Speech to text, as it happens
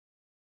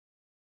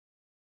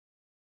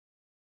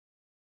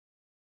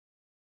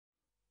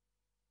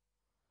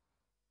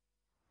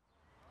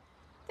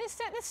This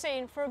set the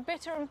scene for a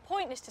bitter and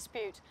pointless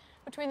dispute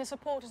between the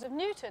supporters of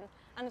Newton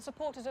and the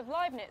supporters of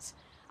Leibniz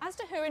as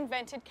to who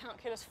invented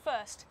calculus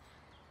first.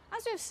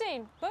 As we've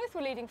seen, both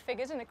were leading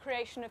figures in the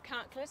creation of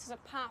calculus as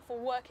a powerful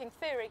working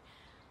theory,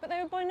 but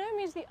they were by no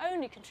means the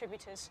only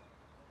contributors.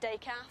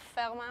 Descartes,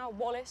 Fermat,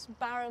 Wallis,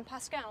 Barrow and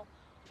Pascal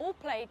all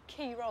played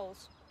key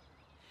roles.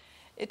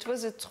 It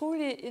was a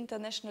truly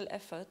international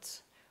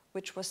effort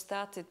which was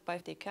started by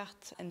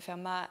Descartes and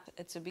Fermat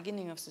at the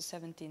beginning of the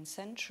 17th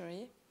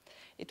century.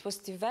 It was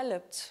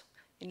developed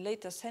in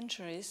later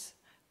centuries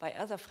by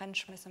other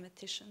French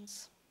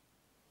mathematicians.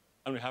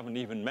 And we haven't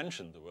even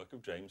mentioned the work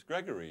of James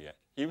Gregory yet.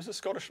 He was a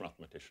Scottish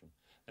mathematician,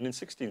 and in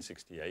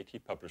 1668 he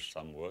published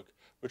some work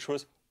which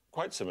was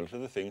quite similar to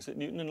the things that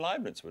Newton and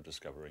Leibniz were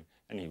discovering,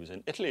 and he was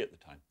in Italy at the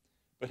time.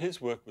 But his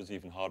work was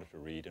even harder to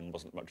read and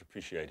wasn't much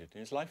appreciated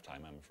in his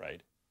lifetime, I'm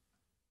afraid.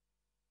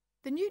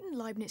 The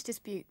Newton-Leibniz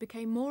dispute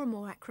became more and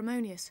more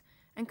acrimonious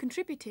and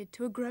contributed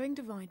to a growing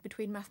divide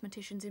between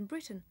mathematicians in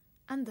Britain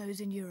and those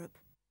in Europe.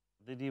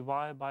 The dy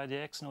by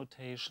dx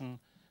notation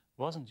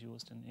wasn't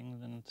used in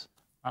England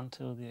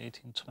until the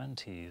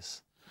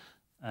 1820s,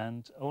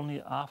 and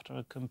only after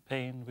a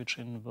campaign which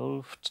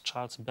involved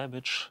Charles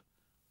Babbage,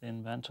 the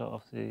inventor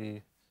of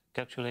the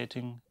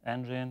calculating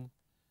engine,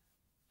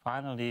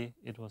 finally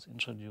it was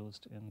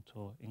introduced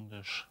into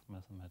English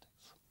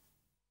mathematics.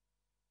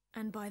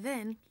 And by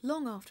then,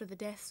 long after the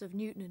deaths of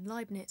Newton and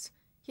Leibniz,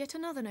 yet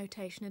another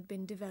notation had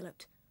been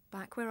developed,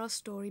 back where our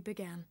story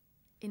began,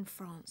 in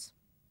France.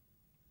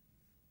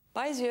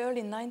 By the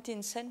early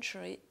 19th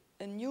century,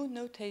 a new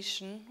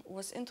notation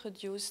was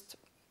introduced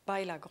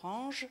by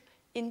Lagrange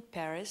in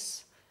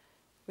Paris,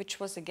 which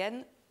was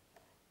again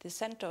the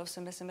center of the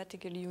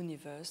mathematical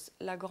universe.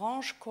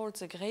 Lagrange called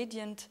the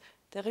gradient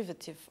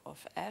derivative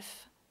of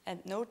f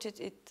and noted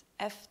it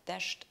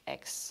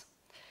f-x.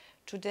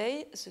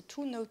 Today, the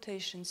two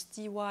notations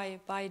dy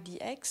by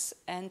dx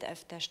and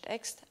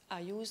f-x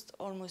are used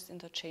almost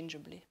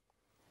interchangeably.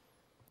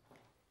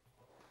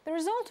 The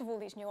result of all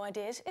these new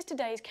ideas is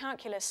today's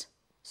calculus.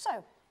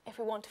 So, if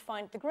we want to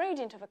find the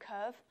gradient of a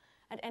curve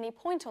at any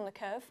point on the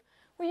curve,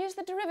 we use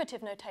the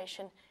derivative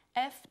notation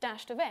f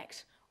dash of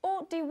x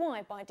or dy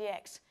by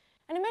dx,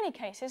 and in many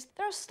cases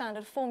there are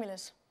standard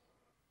formulas.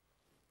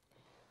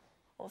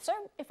 Also,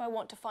 if I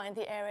want to find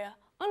the area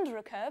under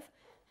a curve,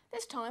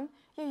 this time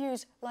you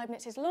use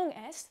Leibniz's long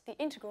S, the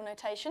integral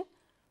notation,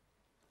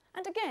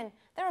 and again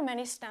there are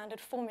many standard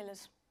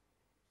formulas.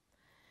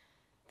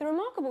 The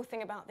remarkable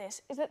thing about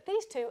this is that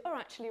these two are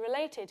actually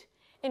related.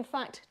 In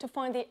fact, to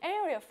find the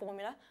area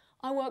formula,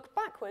 I work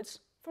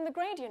backwards from the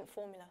gradient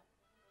formula.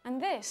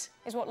 And this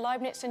is what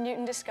Leibniz and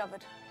Newton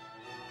discovered.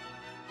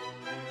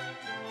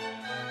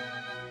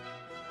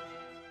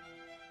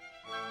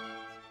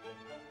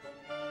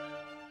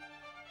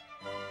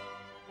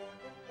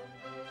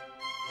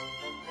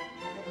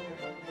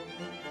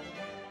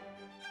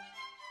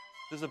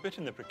 There's a bit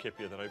in the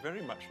Principia that I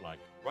very much like,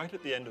 right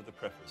at the end of the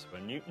preface,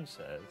 where Newton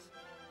says,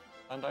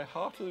 "And I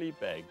heartily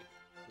beg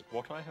that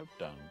what I have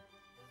done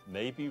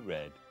may be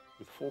read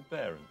with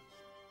forbearance,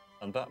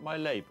 and that my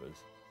labours,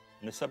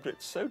 in a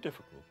subject so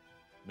difficult,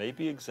 may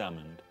be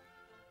examined,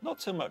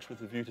 not so much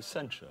with a view to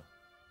censure,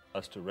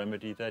 as to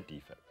remedy their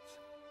defects."